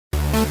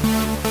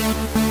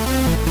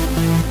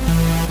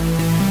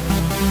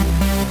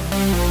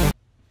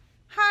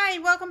Hi,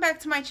 welcome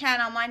back to my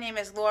channel. My name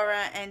is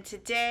Laura, and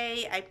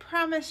today I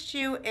promised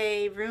you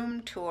a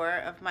room tour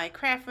of my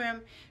craft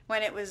room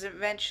when it was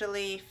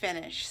eventually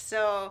finished.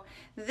 So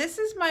this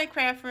is my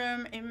craft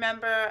room.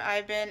 Remember,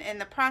 I've been in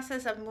the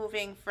process of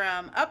moving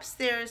from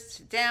upstairs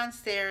to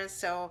downstairs.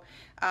 So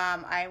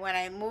when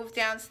I moved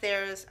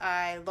downstairs,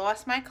 I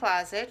lost my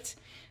closet.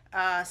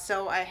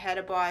 So I had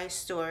to buy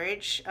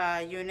storage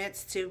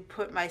units to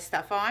put my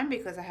stuff on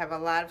because I have a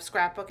lot of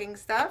scrapbooking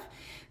stuff.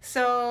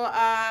 So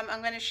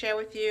I'm going to share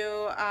with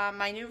you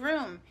my new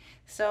room.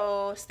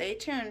 So stay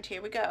tuned.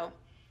 Here we go.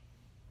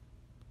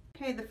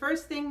 Okay, the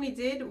first thing we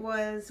did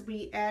was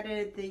we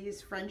added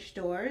these French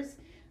doors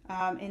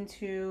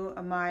into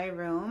my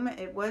room.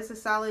 It was a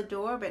solid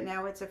door, but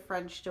now it's a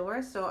French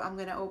door. So I'm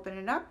going to open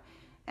it up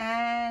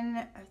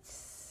and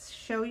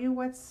show you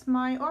what's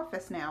my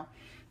office now.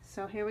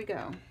 So here we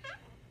go.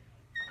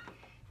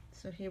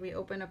 So here we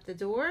open up the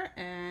door,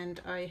 and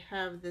I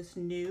have this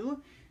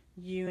new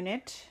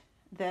unit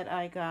that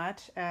I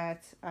got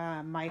at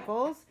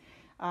Michael's.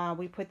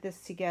 We put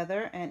this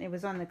together, and it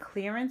was on the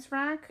clearance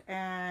rack,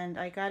 and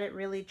I got it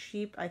really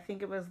cheap. I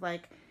think it was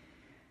like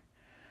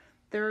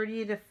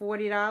 $30 to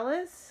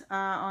 $40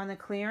 on the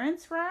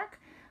clearance rack.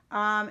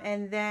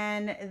 And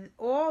then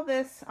all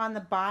this on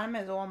the bottom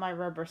is all my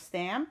rubber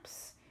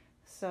stamps.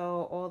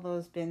 So all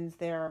those bins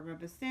there are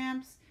rubber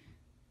stamps.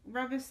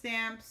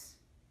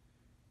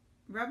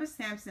 Rubber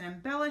stamps and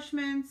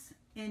embellishments.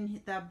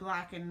 In the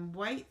black and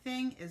white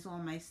thing is all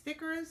my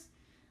stickers,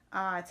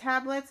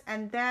 tablets,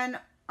 and then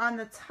on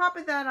the top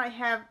of that I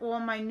have all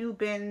my new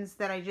bins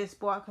that I just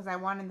bought because I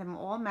wanted them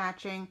all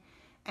matching,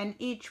 and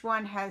each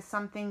one has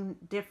something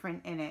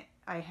different in it.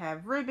 I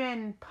have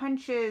ribbon,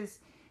 punches,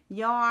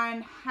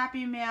 yarn,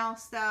 Happy Mail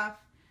stuff.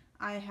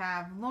 I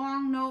have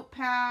long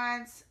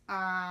notepads,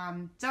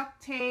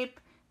 duct tape,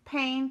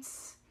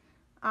 paints,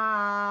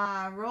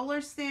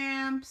 roller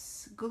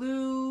stamps,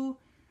 glue,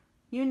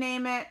 you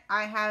name it,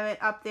 I have it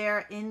up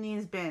there in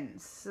these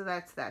bins. So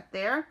that's that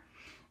there.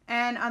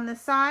 And on the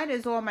side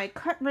is all my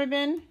cut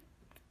ribbon.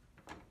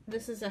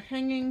 This is a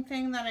hanging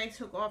thing that I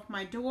took off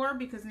my door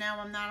because now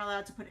I'm not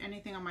allowed to put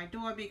anything on my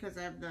door because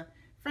I have the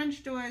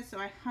French doors, so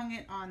I hung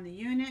it on the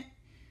unit.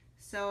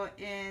 So,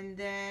 and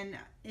then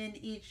in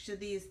each of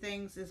these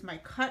things is my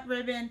cut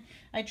ribbon.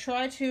 I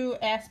try to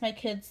ask my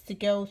kids to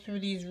go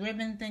through these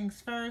ribbon things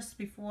first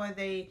before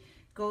they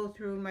go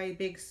through my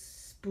big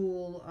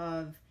spool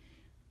of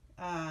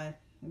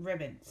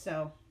ribbon.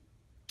 So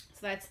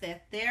that's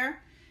that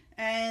there.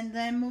 And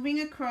then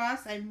moving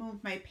across, I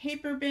moved my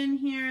paper bin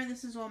here.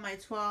 This is all my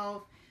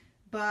 12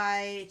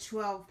 by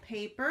 12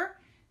 paper.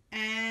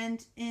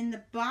 And in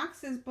the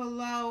boxes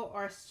below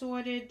are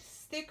sorted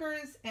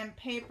stickers and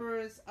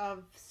papers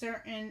of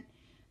certain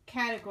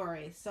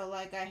categories. So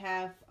like I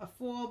have a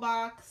fall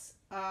box,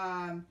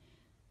 an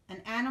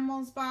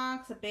animals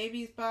box, a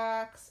baby's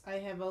box, I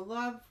have a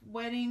love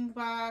wedding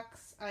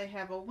box, I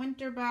have a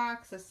winter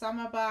box, a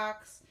summer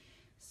box.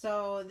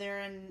 So they're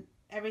in,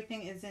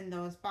 everything is in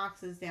those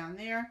boxes down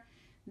there.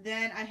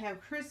 Then I have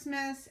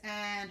Christmas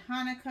and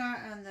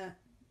Hanukkah and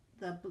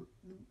the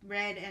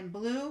red and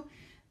blue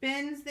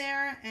bins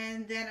there,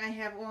 and then I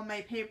have all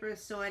my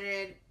papers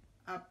sorted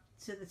up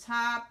to the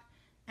top,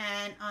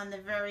 and on the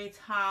very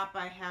top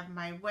I have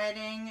my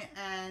wedding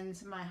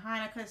and my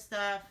Hanukkah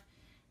stuff,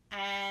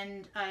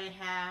 and I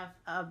have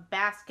a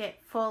basket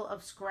full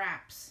of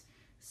scraps.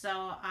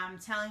 So I'm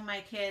telling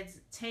my kids,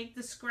 take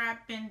the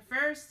scrap bin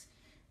first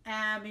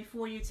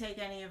before you take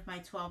any of my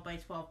 12 by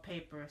 12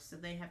 paper. So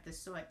they have to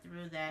sort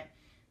through that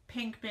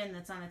pink bin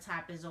that's on the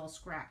top is all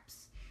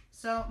scraps.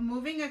 So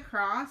moving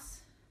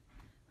across,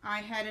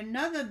 I had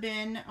another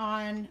bin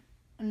on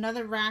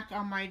another rack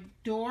on my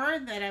door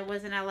that I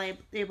wasn't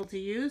able to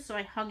use, so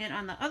I hung it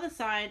on the other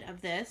side of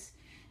this.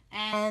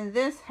 And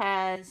this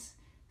has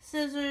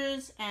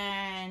scissors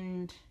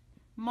and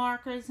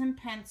markers and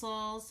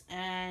pencils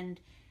and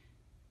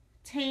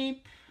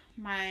tape,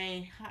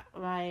 my hot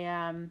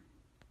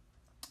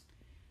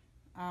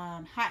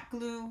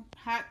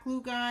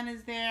glue gun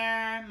is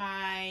there,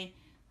 my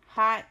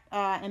hot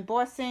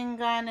embossing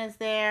gun is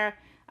there.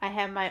 I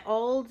have my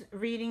old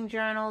reading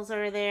journals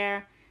are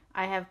there.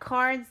 I have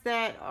cards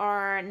that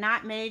are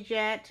not made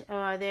yet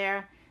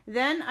there.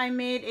 Then I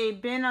made a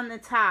bin on the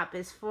top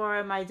is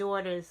for my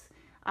daughters.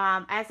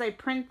 As I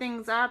print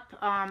things up,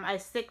 I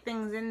stick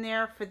things in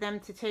there for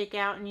them to take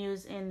out and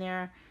use in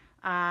their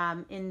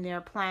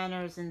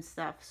planners and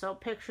stuff. So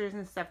pictures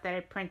and stuff that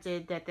I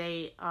printed that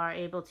they are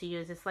able to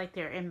use. It's like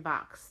their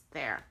inbox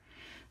there.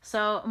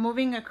 So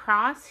moving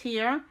across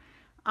here,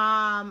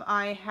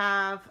 I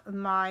have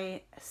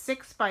my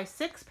 6 by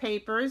 6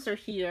 papers are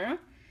here,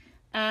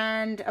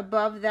 and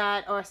above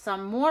that are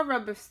some more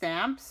rubber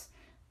stamps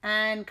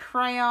and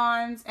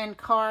crayons and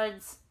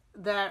cards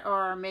that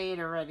are made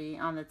already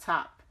on the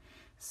top.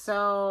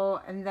 So,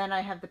 and then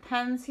I have the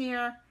pens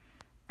here,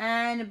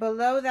 and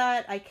below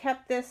that I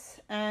kept this,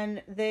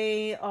 and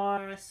they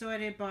are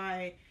sorted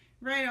by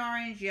red,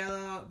 orange,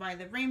 yellow by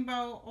the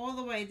rainbow all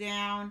the way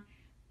down.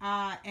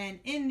 And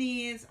in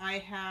these I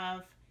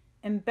have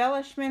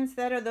embellishments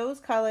that are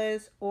those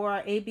colors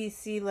or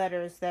ABC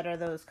letters that are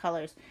those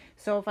colors.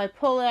 So if I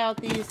pull out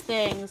these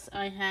things,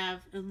 I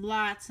have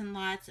lots and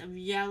lots of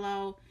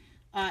yellow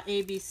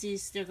ABC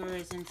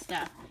stickers and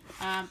stuff.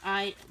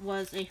 I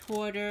was a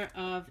hoarder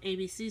of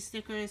ABC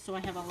stickers, so I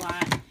have a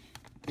lot.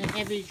 And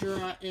every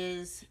drawer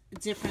is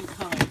different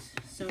colors.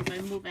 So if I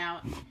move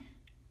out,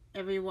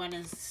 everyone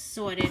is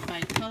sorted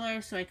by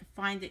color so I can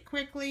find it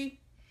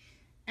quickly.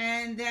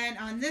 And then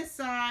on this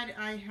side,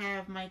 I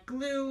have my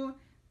glue,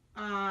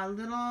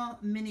 little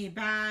mini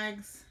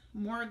bags,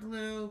 more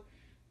glue,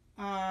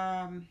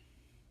 rubber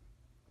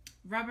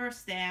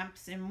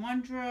stamps in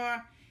one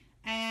drawer,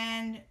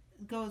 and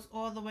goes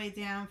all the way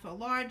down for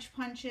large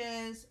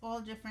punches, all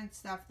different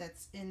stuff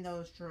that's in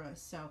those drawers.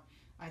 So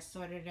I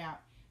sorted it out.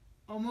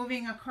 Oh,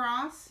 moving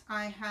across,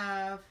 I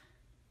have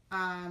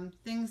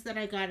things that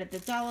I got at the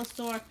dollar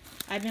store.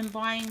 I've been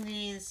buying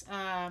these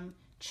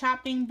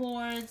chopping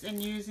boards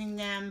and using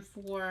them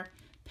for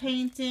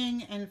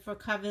painting and for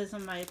covers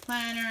on my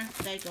planner.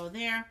 They go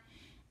there.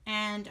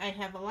 And I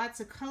have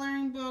lots of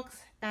coloring books.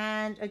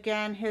 And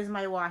again, here's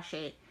my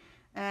washi.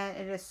 And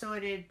it is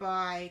sorted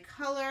by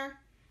color.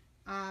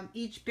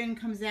 Each bin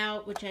comes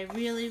out, which I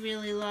really,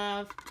 really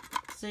love.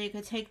 So you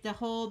could take the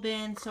whole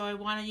bin. So I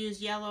want to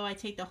use yellow. I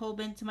take the whole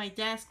bin to my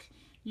desk,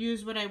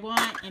 use what I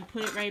want, and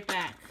put it right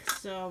back.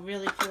 So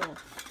really cool.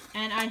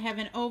 And I have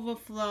an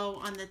overflow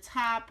on the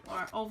top,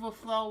 or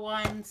overflow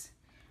ones.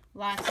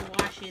 Lots of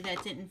washi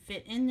that didn't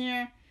fit in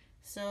there.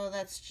 So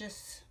that's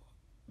just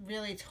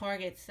really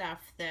Target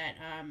stuff that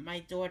my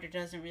daughter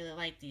doesn't really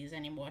like these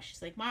anymore.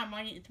 She's like, Mom,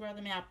 why don't you throw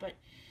them out? But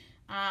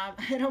I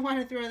don't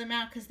want to throw them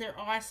out because there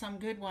are some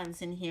good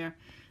ones in here.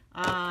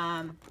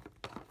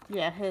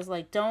 Yeah, here's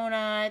like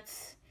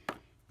donuts.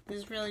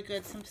 There's really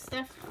good, some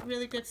stuff,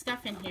 really good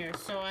stuff in here.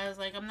 So I was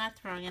like, I'm not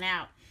throwing it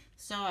out.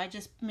 So I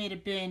just made a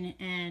bin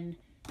and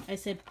I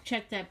said,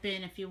 check that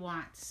bin if you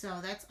want. So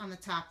that's on the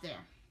top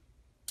there.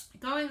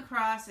 Going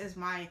across is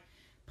my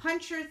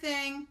puncher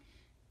thing.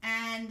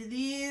 And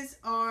these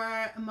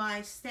are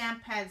my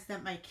stamp pads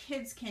that my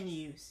kids can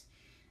use.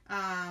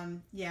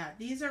 Yeah,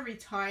 these are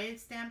retired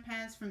stamp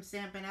pads from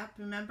Stampin' Up.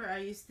 Remember, I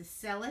used to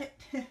sell it.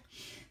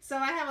 So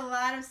I have a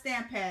lot of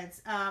stamp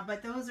pads,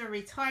 but those are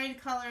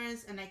retired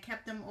colors, and I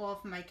kept them all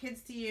for my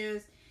kids to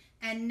use.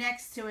 And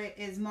next to it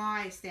is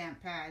my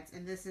stamp pads,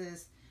 and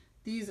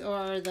these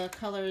are the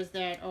colors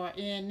that are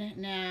in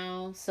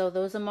now. So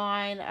those are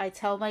mine. I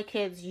tell my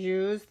kids,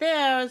 use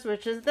theirs,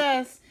 which is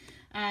this,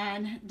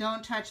 and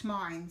don't touch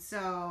mine.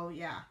 So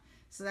yeah,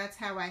 so that's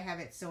how I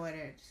have it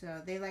sorted.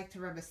 So they like to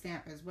rubber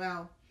stamp as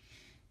well.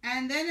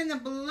 And then in the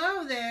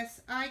below this,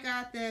 I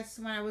got this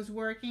when I was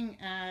working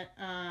at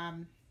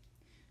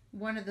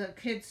one of the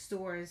kids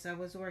stores. I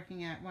was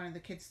working at one of the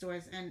kids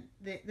stores, and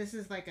this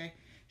is like a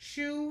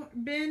shoe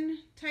bin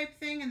type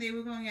thing, and they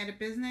were going out of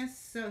business,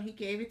 so he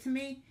gave it to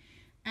me.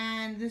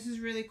 And this is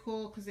really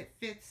cool because it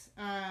fits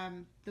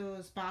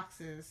those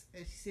boxes. If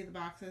you see the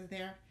boxes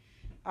there,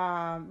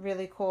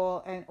 really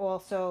cool. And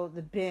also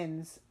the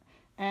bins,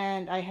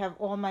 and I have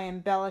all my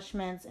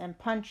embellishments and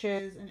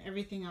punches and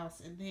everything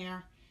else in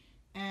there.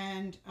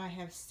 And I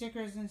have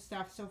stickers and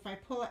stuff. So if I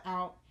pull it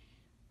out,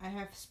 I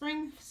have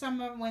spring,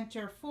 summer,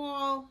 winter,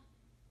 fall,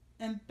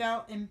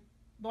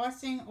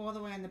 embossing all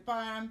the way on the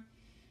bottom,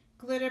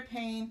 glitter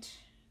paint,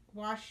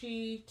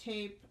 washi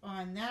tape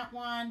on that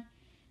one,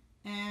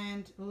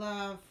 and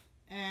love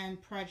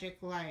and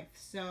project life.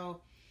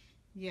 So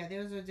yeah,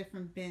 those are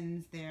different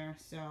bins there.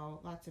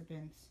 So lots of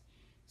bins.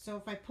 So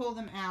if I pull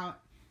them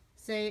out,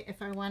 say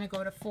if I want to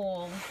go to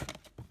fall,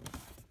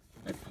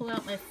 I pull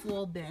out my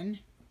fall bin.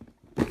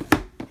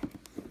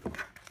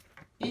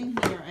 In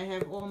here, I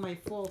have all my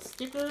fall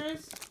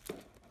stickers,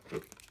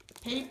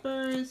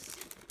 papers,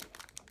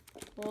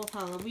 fall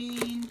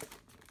Halloween,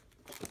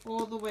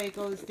 all the way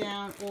goes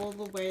down, all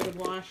the way to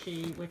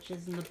washi, which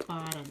is in the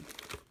bottom.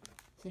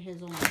 So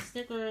here's all my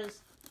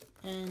stickers,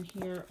 and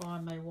here are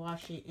my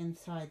washi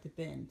inside the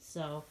bin.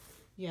 So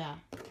yeah,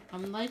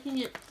 I'm liking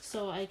it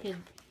so I could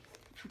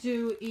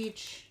do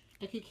each,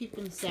 I could keep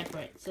them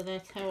separate. So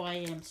that's how I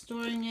am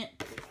storing it.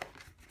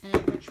 And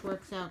which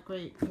works out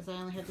great because I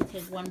only have to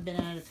take one bin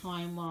at a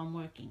time while I'm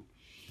working.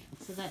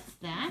 So that's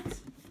that.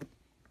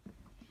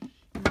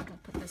 I'm going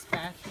to put this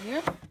back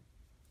here.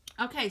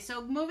 Okay,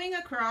 so moving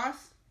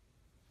across,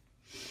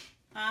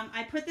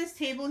 I put this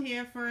table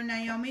here for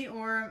Naomi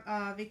or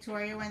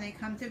Victoria when they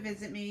come to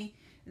visit me.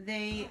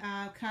 They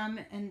come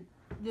and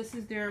this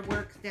is their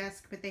work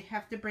desk, but they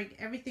have to bring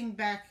everything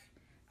back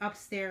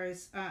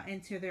upstairs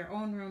into their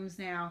own rooms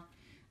now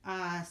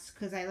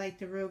because I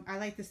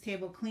like this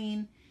table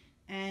clean.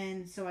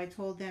 And so I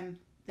told them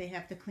they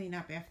have to clean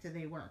up after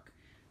they work.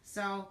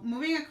 So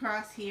moving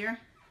across here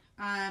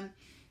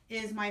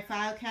is my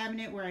file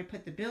cabinet where I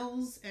put the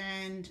bills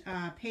and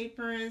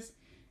papers,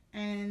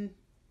 and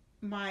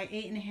my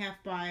 8.5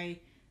 by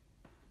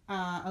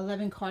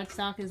 11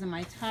 cardstock is in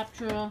my top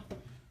drawer,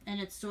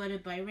 and it's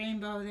sorted by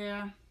rainbow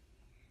there,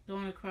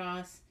 going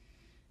across.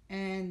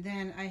 And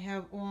then I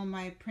have all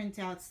my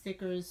printout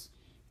stickers.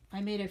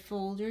 I made a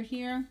folder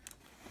here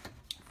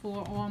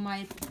for all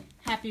my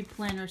Happy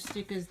Planner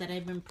stickers that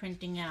I've been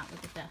printing out.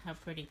 Look at that, how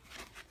pretty.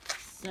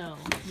 So,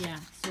 yeah,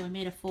 so I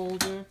made a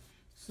folder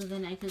so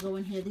then I could go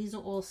in here. These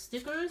are all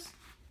stickers,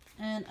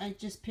 and I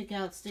just pick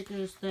out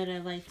stickers that I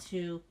like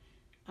to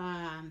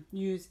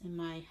use in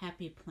my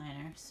Happy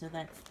Planner. So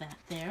that's that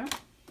there.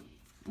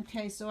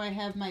 Okay, so I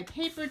have my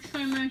paper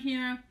trimmer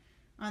here.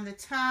 On the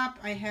top,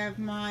 I have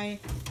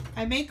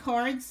I make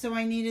cards, so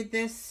I needed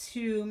this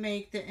to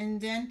make the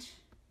indent,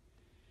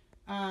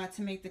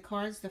 to make the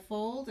cards to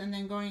fold. And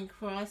then going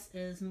across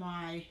is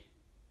my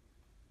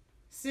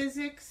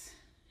Sizzix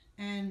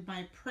and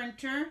my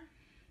printer.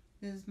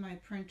 This is my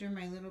printer,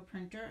 my little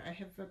printer. I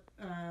have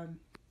a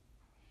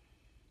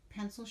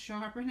pencil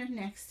sharpener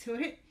next to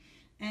it.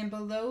 And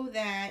below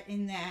that,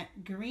 in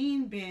that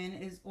green bin,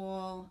 is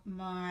all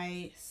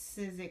my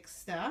Sizzix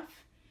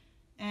stuff.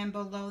 And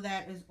below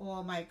that is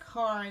all my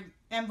card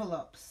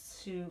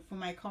envelopes for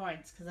my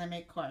cards, because I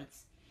make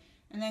cards.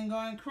 And then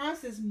going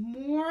across is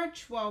more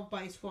 12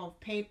 by 12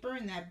 paper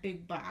in that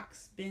big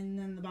box bin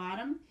in the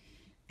bottom.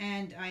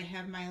 And I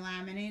have my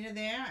laminator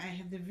there. I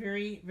have the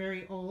very,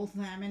 very old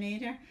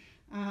laminator.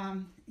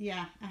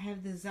 Yeah, I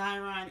have the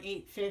Xyron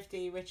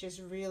 850, which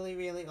is really,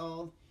 really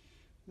old.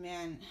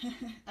 Man,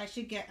 I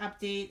should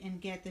update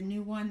and get the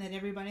new one that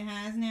everybody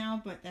has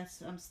now, but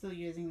I'm still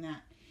using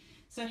that.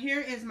 So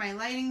here is my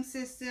lighting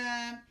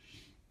system.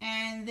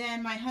 And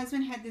then my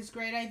husband had this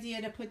great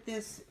idea to put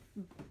this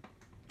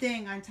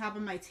thing on top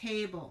of my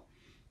table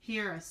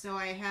here. So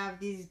I have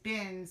these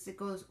bins that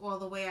goes all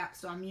the way up,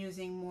 so I'm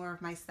using more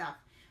of my stuff.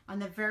 On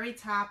the very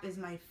top is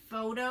my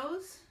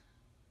photos,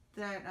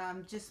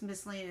 that just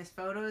miscellaneous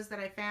photos that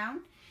I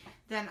found.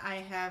 Then I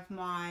have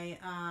my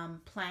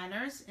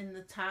planners in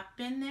the top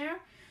bin there.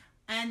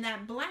 And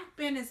that black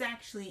bin is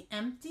actually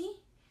empty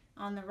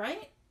on the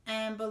right.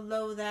 And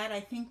below that,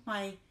 I think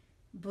my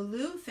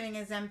blue thing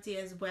is empty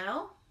as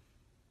well.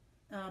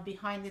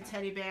 Behind the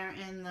teddy bear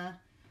and the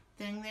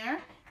thing there.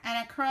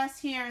 And across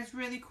here is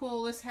really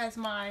cool. This has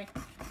my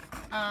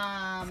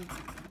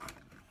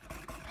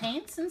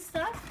paints and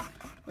stuff,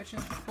 which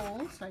is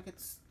cool, so I could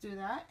do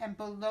that. And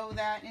below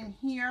that in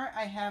here,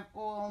 I have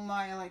all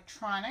my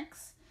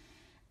electronics.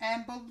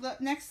 And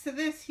next to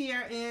this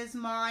here is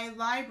my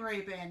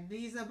library bin.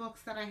 These are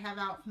books that I have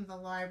out from the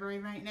library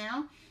right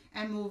now,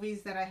 and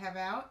movies that I have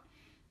out.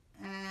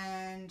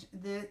 And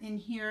in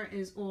here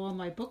is all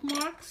my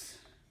bookmarks.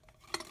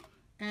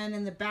 And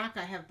in the back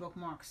I have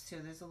bookmarks too.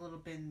 There's a little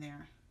bin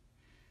there.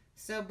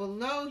 So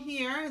below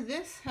here,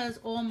 this has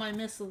all my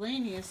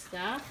miscellaneous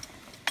stuff.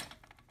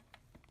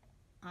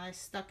 I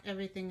stuck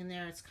everything in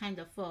there. It's kind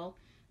of full.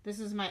 This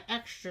is my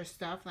extra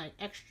stuff, like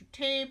extra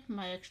tape,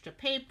 my extra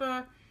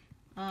paper,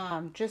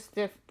 just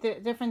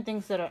different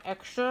things that are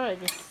extra. I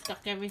just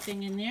stuck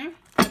everything in there.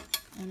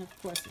 And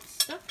of course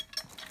it's stuck.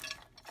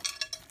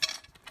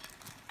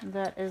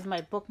 That is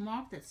my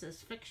bookmark that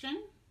says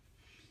fiction.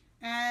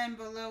 And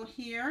below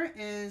here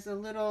is a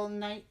little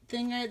night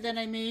thing that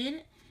I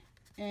made.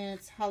 And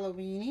it's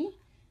Halloween-y,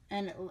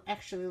 and it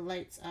actually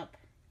lights up.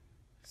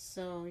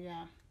 So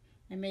yeah,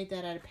 I made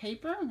that out of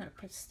paper. I'm going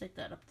to stick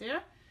that up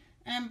there.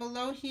 And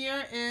below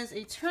here is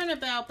a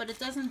turnabout, but it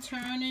doesn't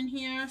turn in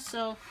here.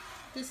 So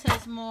this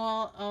has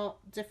more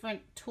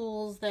different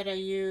tools that I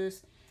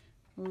use,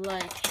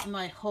 like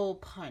my hole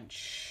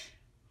punch.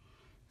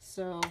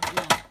 So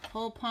yeah,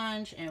 hole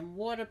punch and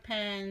water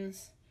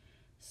pens.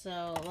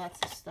 So lots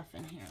of stuff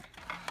in here.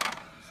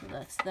 So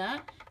that's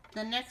that.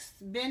 The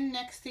next bin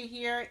next to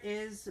here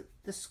is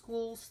the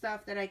school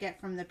stuff that I get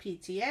from the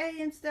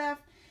PTA and stuff.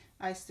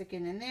 I stick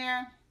it in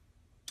there.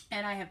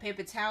 And I have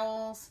paper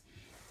towels.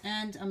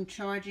 And I'm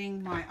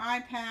charging my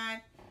iPad.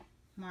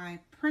 My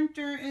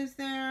printer is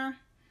there.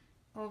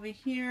 Over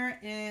here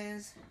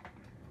is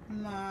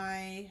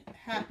my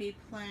Happy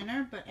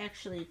Planner. But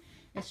actually,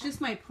 it's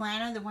just my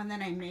planner, the one that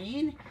I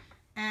made.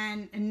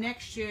 And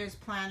next year's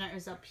planner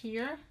is up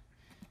here.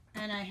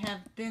 And I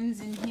have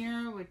bins in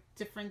here with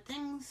different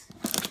things.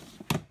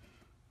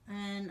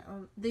 And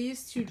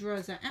these two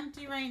drawers are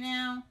empty right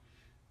now.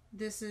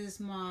 This is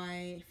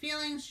my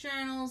feelings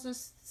journals are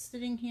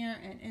sitting here.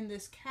 And in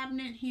this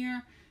cabinet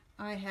here,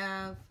 I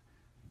have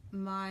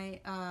my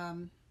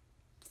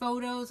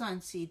photos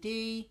on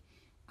CD.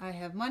 I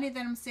have money that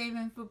I'm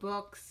saving for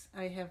books.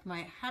 I have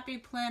my Happy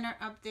Planner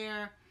up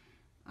there.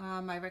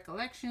 My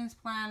Recollections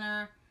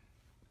Planner.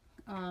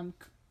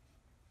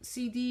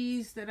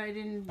 CDs that I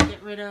didn't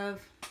get rid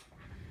of.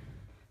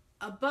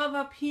 Above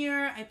up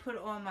here, I put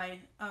all my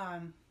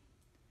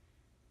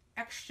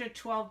extra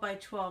 12 by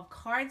 12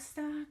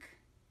 cardstock.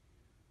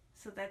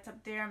 So that's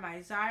up there. My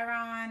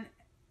Xyron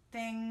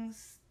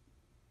things,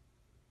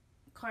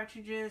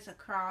 cartridges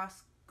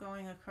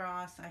going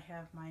across. I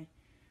have my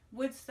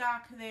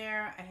Woodstock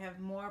there. I have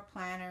more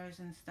planners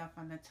and stuff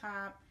on the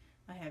top.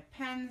 I have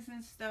pens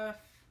and stuff.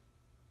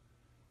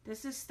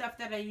 This is stuff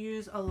that I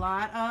use a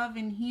lot of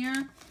in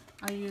here.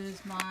 I use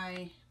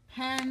my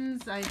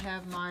pens. I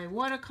have my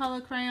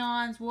watercolor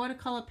crayons,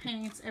 watercolor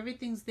paints.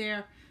 Everything's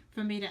there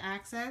for me to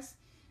access.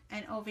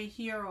 And over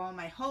here are all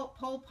my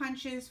hole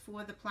punches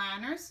for the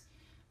planners.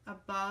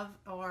 Above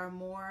are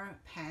more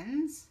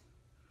pens.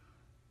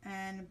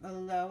 And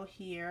below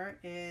here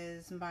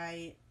is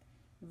my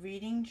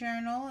reading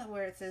journal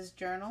where it says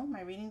journal.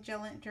 My reading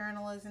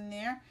journal is in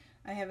there.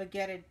 I have a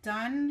get it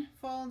done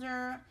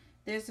folder.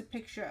 There's a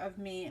picture of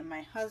me and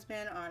my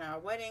husband on our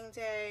wedding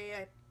day.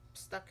 I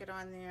stuck it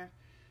on there.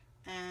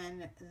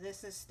 And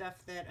this is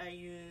stuff that I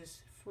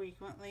use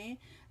frequently.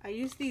 I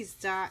use these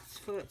dots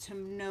to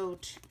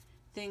note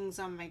things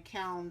on my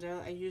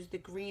calendar. I use the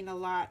green a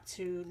lot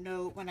to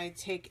note when I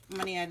take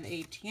money out of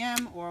the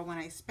ATM or when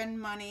I spend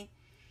money.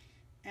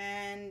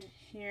 And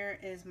here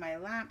is my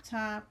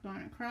laptop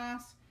going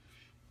across.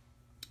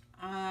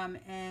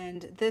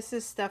 And this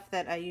is stuff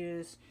that I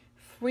use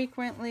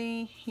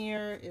frequently.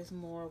 Here is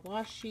more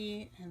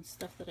washi and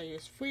stuff that I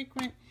use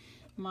frequent.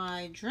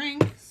 My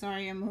drink,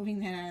 sorry I'm moving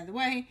that out of the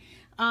way.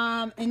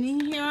 And in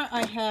here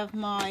I have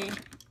my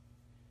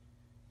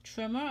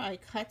trimmer. I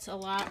cut a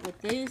lot with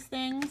these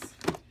things.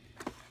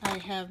 I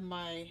have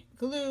my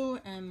glue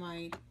and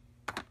my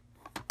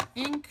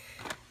ink.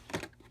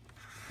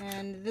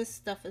 And this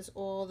stuff is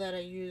all that I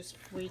use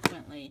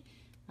frequently.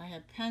 I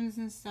have pens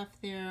and stuff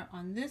there.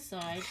 On this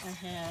side, I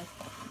have,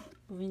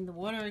 moving the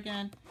water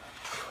again,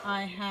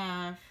 I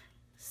have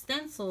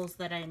stencils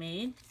that I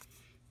made.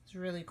 It's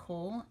really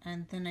cool.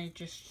 And then I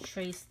just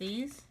trace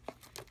these.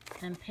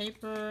 And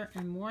paper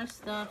and more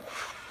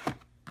stuff.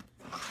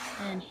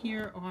 And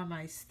here are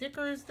my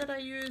stickers that I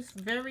use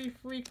very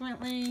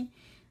frequently.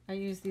 I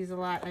use these a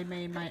lot. I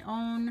made my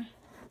own.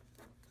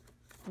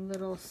 A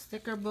little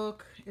sticker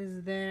book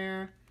is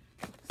there.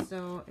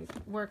 So it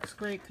works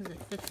great because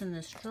it fits in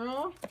this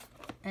drawer.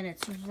 And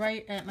it's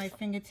right at my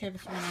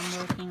fingertips when I'm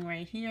working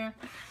right here.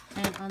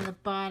 And on the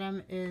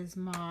bottom is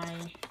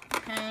my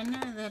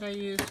pen that I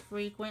use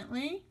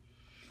frequently.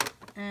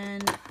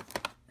 And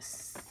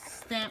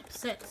stamp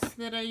sets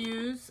that I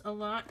use a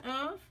lot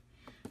of.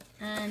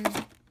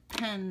 And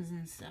pens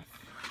and stuff.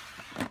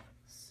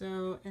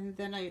 So, and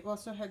then I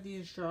also have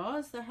these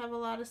drawers that have a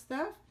lot of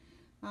stuff.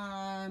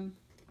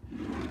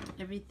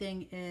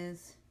 Everything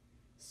is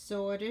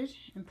sorted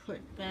and put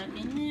back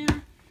in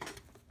there.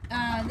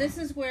 This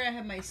is where I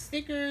have my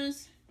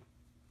stickers.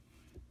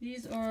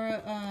 These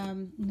are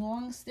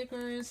long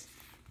stickers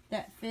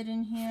that fit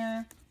in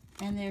here,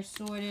 and they're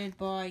sorted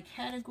by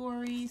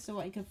category so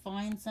I can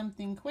find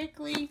something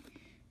quickly.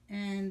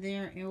 And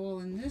they're all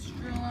in this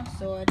drawer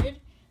sorted.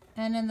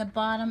 And in the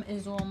bottom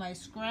is all my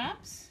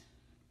scraps.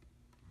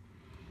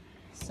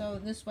 So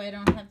this way I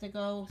don't have to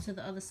go to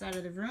the other side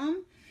of the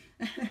room.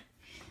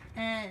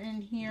 And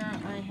in here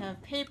I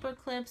have paper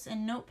clips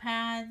and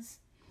notepads.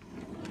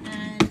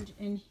 And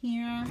in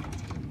here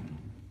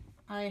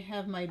I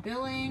have my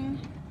billing.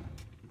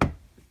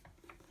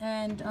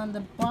 And on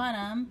the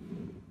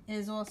bottom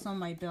is also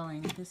my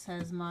billing. This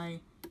has my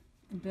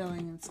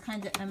billing. It's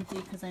kind of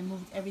empty because I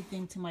moved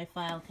everything to my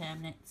file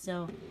cabinet.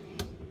 So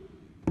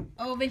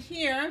over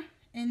here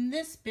in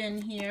this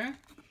bin here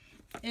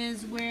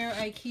is where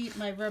I keep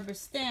my rubber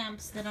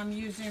stamps that I'm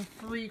using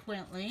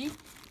frequently,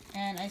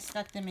 and I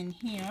stuck them in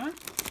here.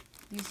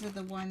 These are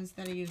the ones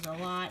that I use a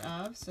lot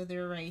of, so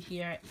they're right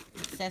here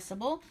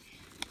accessible.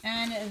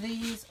 And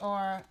these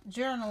are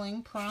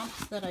journaling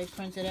prompts that I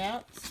printed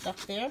out, stuck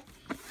there,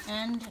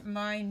 and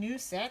my new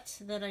set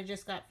that I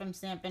just got from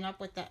Stampin' Up!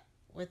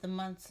 with the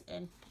months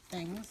and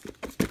things.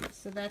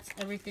 So that's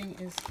everything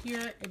is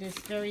here. It is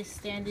very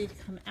standard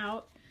come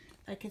out.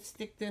 I could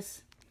stick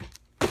this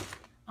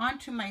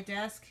onto my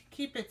desk,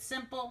 keep it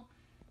simple,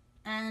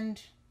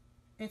 and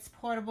it's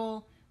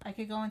portable. I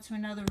could go into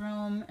another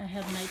room. I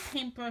have my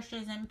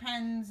paintbrushes and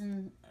pens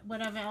and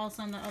whatever else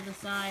on the other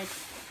side.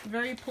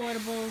 Very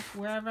portable.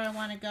 Wherever I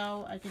want to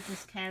go, I could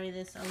just carry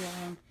this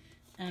along,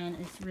 and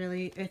it's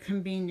really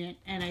convenient.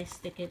 And I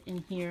stick it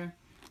in here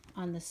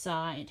on the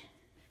side.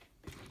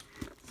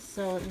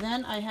 So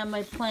then I have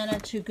my planner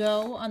to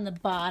go on the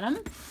bottom.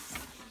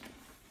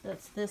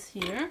 That's this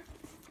here.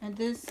 And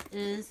this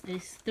is a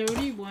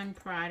 31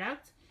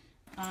 product.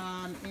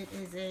 It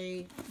is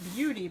a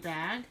beauty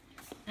bag.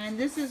 And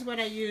this is what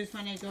I use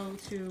when I go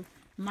to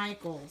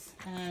Michael's.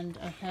 And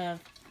I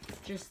have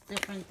just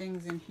different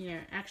things in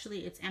here.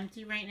 Actually, it's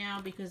empty right now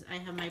because I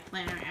have my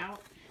planner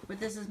out. But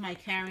this is my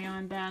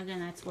carry-on bag,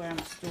 and that's where I'm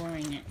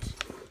storing it.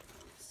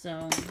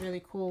 So,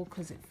 really cool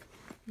because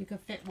you can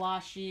fit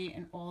washi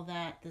and all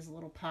that. There's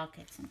little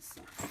pockets and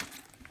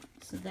stuff.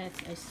 So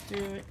that's,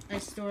 I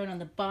store it on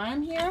the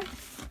bottom here.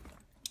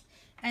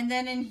 And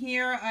then in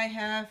here I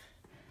have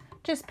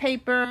just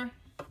paper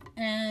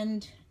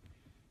and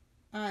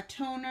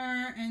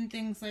toner and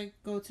things like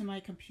go to my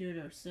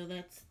computer. So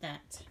that's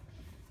that.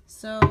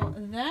 So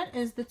that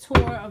is the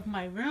tour of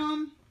my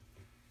room.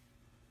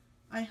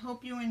 I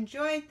hope you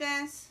enjoyed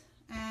this,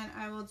 and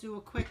I will do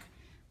a quick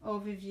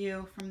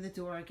overview from the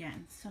door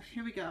again. So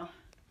here we go.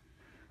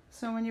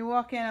 So when you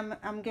walk in,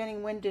 I'm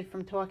getting winded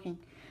from talking,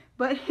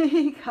 but here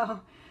you go.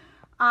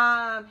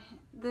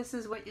 This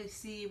is what you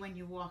see when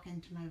you walk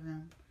into my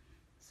room.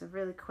 So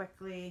really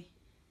quickly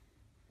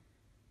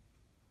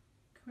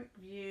quick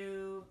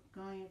view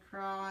going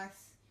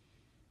across.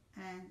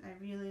 And I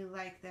really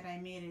like that I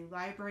made a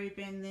library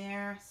bin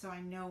there, so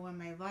I know when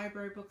my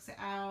library books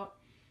are out,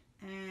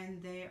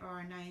 and they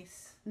are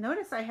nice.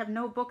 Notice I have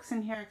no books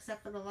in here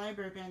except for the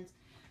library bins.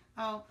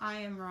 Oh, I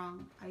am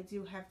wrong. I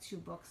do have 2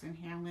 books in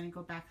here. I'm going to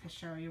go back to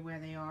show you where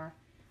they are.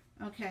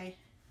 Okay,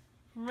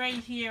 right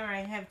here I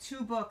have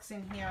 2 books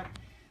in here.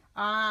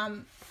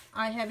 I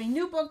have a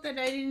new book that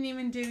I didn't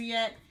even do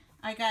yet.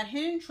 I got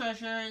Hidden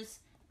Treasures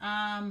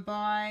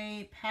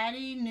by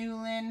Patty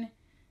Newland.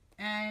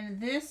 And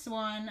this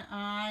one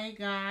I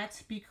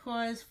got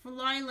because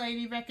Fly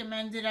Lady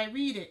recommended I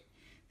read it.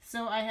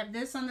 So I have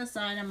this on the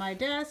side of my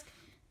desk.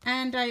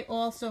 And I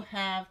also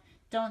have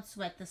Don't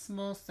Sweat the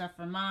Small Stuff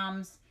for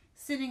Moms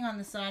sitting on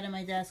the side of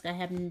my desk. I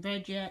haven't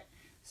read yet.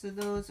 So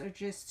those are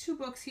just 2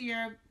 books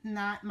here,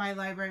 not my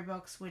library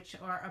books, which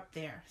are up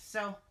there.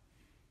 So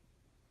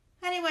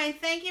anyway,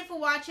 thank you for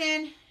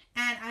watching.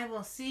 And I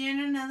will see you in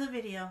another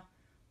video.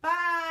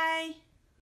 Bye!